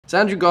It's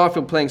Andrew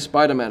Garfield playing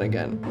Spider-Man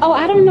again. Oh,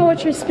 I don't know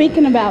what you're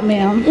speaking about,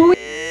 ma'am.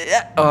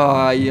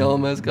 Oh, you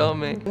almost got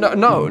me.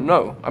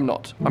 No, I'm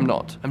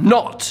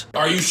not.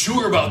 Are you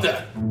sure about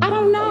that? I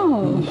don't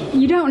know.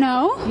 You don't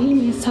know?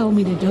 Amy told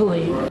me to do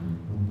it.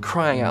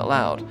 Crying out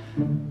loud.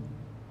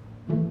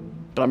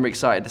 But I'm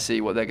excited to see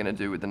what they're gonna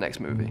do with the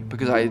next movie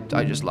because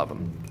I just love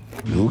them.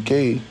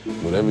 Okay,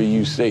 whatever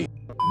you say.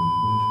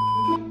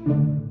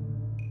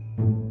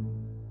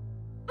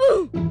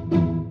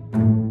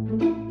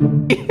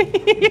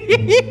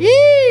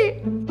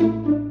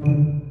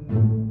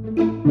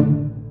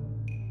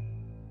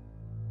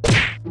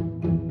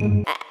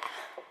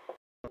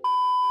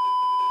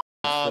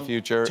 The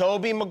future.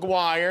 Tobey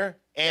Maguire,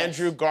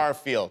 Andrew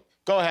Garfield.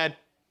 Go ahead.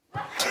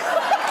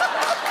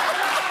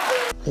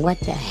 What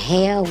the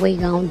hell we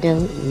gonna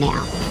do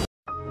now?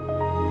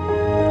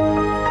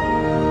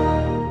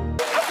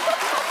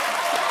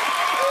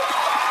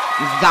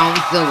 Don't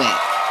do it.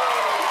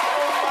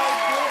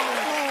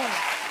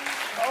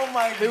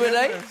 Who are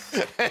they?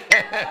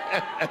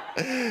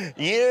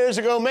 Years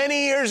ago,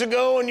 many years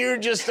ago, when you're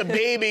just a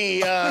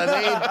baby,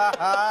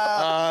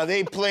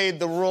 they played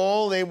the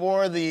role. They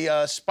wore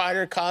the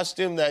spider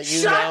costume that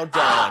you now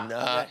don.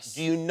 Yes.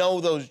 Do you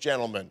know those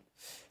gentlemen?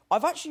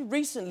 I've actually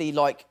recently,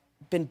 like,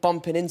 been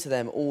bumping into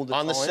them all the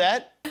time. On the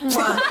set?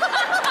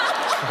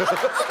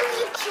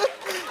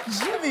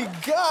 Jimmy,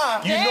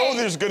 God! You know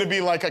there's gonna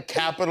be like a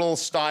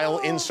Capitol-style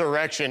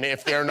insurrection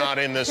if they're not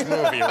in this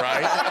movie,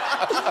 right?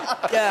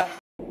 Yeah.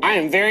 I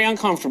am very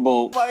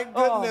uncomfortable. My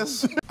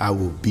goodness. I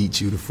will beat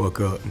you the fuck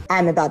up.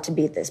 I'm about to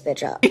beat this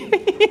bitch up.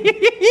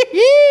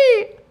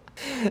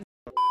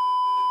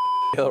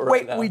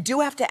 Wait, we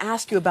do have to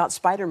ask you about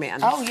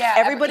Spider-Man. Oh, yeah.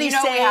 Everybody's we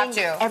saying have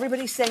to.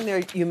 Everybody's saying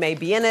there you may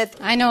be in it.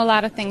 I know a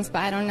lot of things, but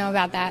I don't know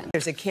about that.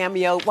 There's a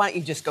cameo. Why don't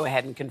you just go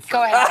ahead and confirm?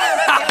 Go ahead.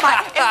 If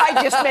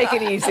I just make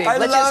it easy.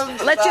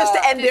 Let's just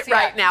end it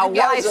right now.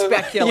 Why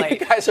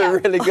speculate? You guys are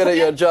really good at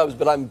your jobs,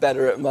 but I'm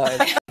better at mine.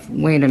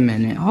 Wait a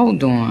minute.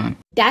 Hold on.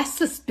 That's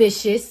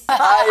suspicious.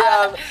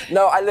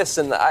 No,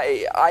 listen.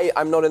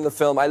 I'm not in the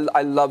film. I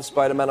love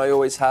Spider-Man. I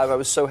always have. I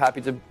was so happy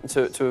to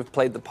have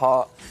played the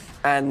part.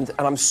 And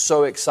I'm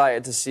so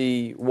excited to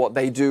see what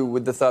they do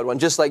with the third one,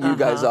 just like you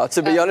guys are,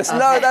 to be honest.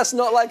 No, that's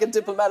not like a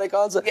diplomatic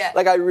answer. Yeah.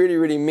 Like, I really,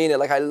 really mean it.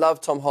 Like, I love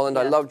Tom Holland,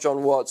 I love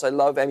John Watts, I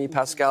love Amy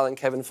Pascal and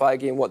Kevin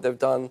Feige and what they've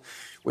done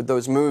with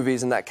those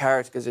movies and that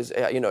character, because it's,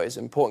 you know, it's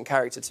an important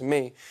character to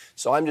me.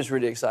 So I'm just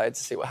really excited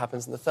to see what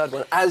happens in the third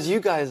one, as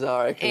you guys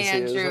are, I can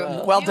see as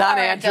well. Well done,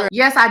 Andrew.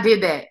 Yes, I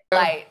did that.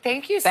 Right.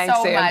 Thank you Thanks,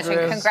 so much, Andrews.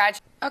 and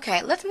congratulations.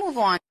 Okay, let's move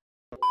on.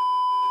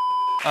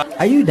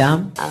 Are you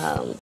dumb?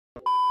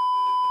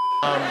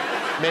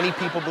 Many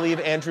people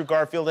believe Andrew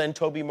Garfield and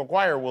Tobey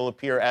Maguire will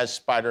appear as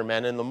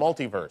Spider-Man in the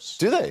multiverse.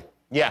 Do they?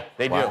 Yeah,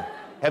 they do.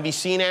 Have you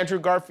seen Andrew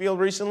Garfield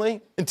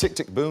recently? In Tick,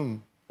 Tick,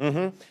 Boom.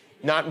 Mm-hmm.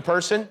 Not in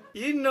person?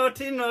 You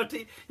naughty,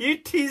 naughty. You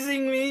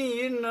teasing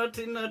me, you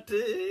naughty,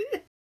 naughty.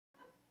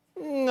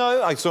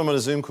 No, I saw him on a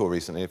Zoom call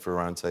recently for a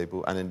round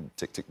table and in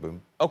Tick, Tick,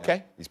 Boom. Okay.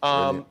 Yeah, he's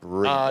brilliant,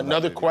 brilliant in that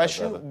another movie.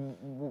 question.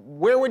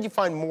 Where would you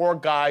find more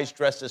guys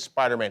dressed as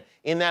Spider-Man?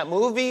 In that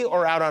movie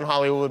or out on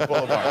Hollywood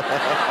Boulevard?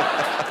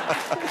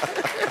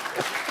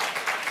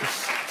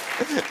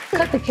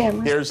 Cut the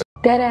camera. Here's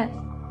Deadass.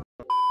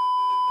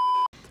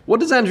 What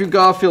does Andrew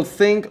Garfield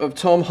think of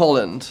Tom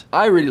Holland?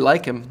 I really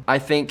like him. I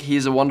think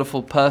he's a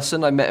wonderful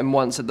person. I met him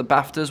once at the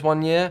BAFTAs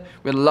one year.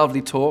 We had a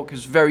lovely talk. He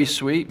was very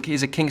sweet.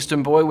 He's a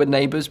Kingston boy. We're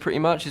neighbors pretty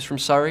much. He's from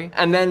Surrey.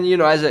 And then, you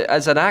know,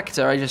 as an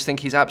actor, I just think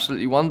he's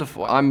absolutely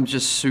wonderful. I'm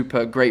just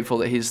super grateful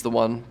that he's the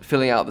one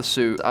filling out the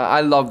suit.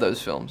 I love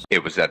those films.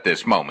 It was at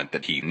this moment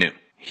that he knew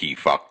he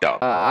fucked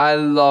up. I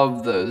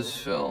love those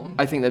films.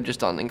 I think they've just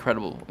done an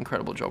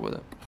incredible job with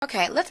it.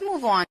 Okay, let's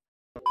move on.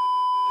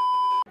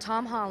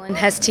 Tom Holland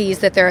has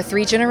teased that there are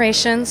 3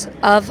 generations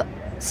of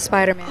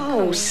Spider-Man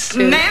coming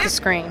to the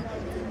screen.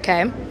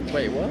 Okay.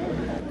 Wait,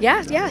 what?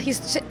 Yeah,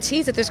 he's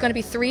teased that there's going to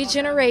be 3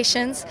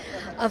 generations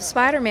of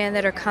Spider-Man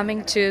that are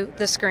coming to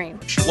the screen.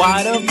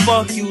 Why the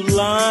fuck you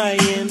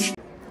lying?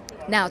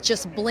 Now,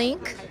 just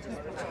blink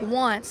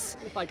once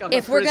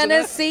if we're going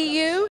to see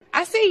you.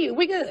 I see you.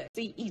 We good.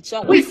 See each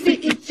other. We see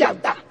each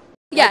other.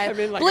 Yeah,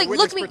 blink,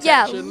 look me in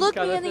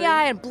the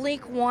eye and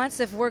blink once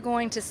if we're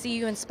going to see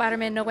you in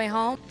Spider-Man No Way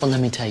Home. Well,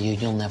 let me tell you,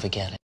 you'll never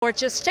get it. Or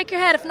just shake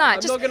your head if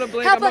not. I'm not gonna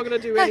blink, I'm not gonna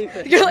do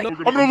anything. You're like,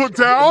 I'm gonna look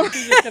down. You're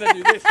just gonna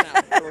do this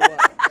now for a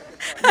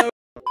while.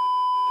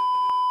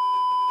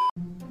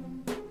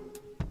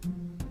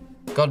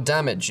 God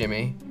damn it,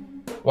 Jimmy.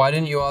 Why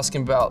didn't you ask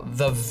him about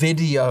the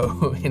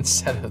video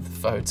instead of the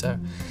photo?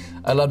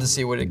 I'd love to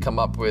see what he'd come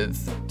up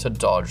with to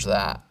dodge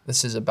that.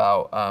 This is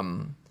about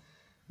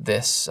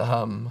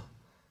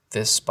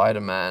this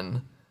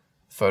Spider-Man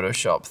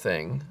Photoshop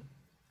thing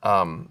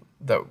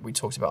that we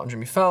talked about on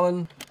Jimmy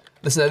Fallon.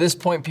 Listen, at this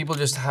point, people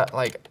just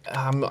like,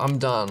 I'm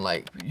done.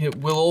 Like,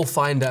 we'll all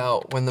find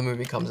out when the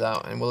movie comes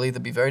out, and we'll either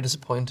be very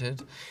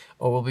disappointed,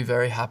 or we'll be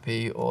very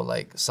happy, or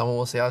like someone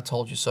will say, "I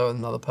told you so," and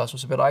another person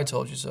will say, "But I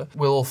told you so."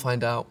 We'll all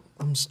find out.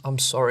 I'm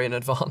sorry in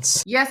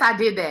advance. Yes, I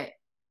did that.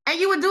 And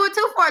you would do it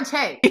too for a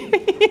check.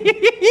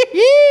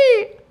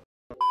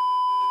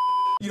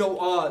 You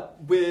know,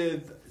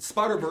 with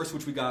Spider-Verse,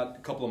 which we got a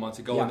couple of months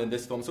ago, and then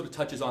this film sort of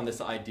touches on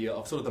this idea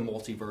of sort of the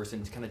multiverse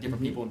and kind of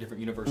different people in different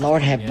universes.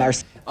 Lord have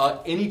mercy.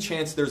 Any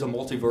chance there's a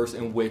multiverse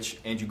in which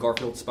Andrew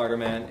Garfield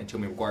Spider-Man and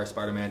Tobey Maguire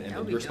Spider-Man and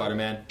then your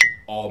Spider-Man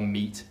all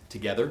meet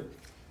together?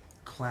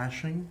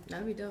 Clashing?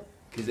 That'd be dope.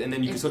 And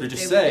then you can sort of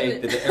just say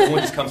that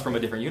everyone just comes from a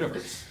different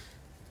universe.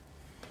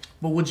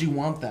 But would you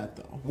want that,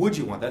 though? Would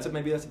you want that?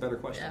 Maybe that's a better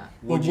question. Yeah.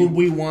 Would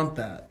we want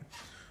that?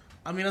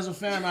 I mean, as a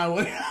fan, I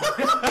would.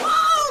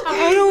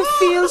 I don't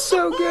feel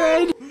so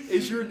good.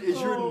 Is your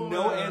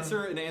no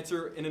answer an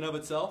answer in and of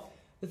itself?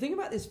 The thing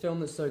about this film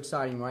that's so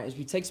exciting, right, is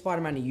we take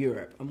Spider-Man to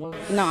Europe, and one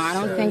No, I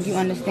don't think you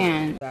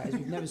understand. that is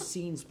we've never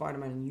seen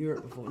Spider-Man in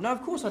Europe before. No,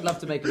 of course I'd love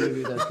to make a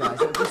movie with those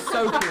guys. It would be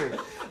so cool.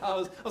 I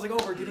was like,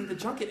 oh, we're getting the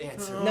junket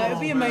answer. No,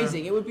 it'd be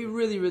amazing. It would be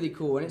really, really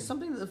cool, and it's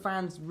something that the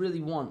fans really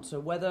want. So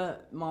whether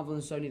Marvel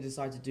and Sony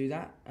decide to do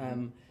that,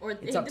 Or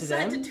it's they up to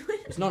decide them. to do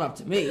it. It's not up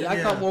to me. I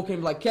can't walk in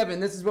and be like, Kevin,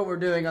 this is what we're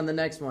doing on the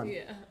next one.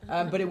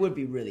 Yeah. But it would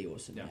be really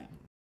awesome. Yeah.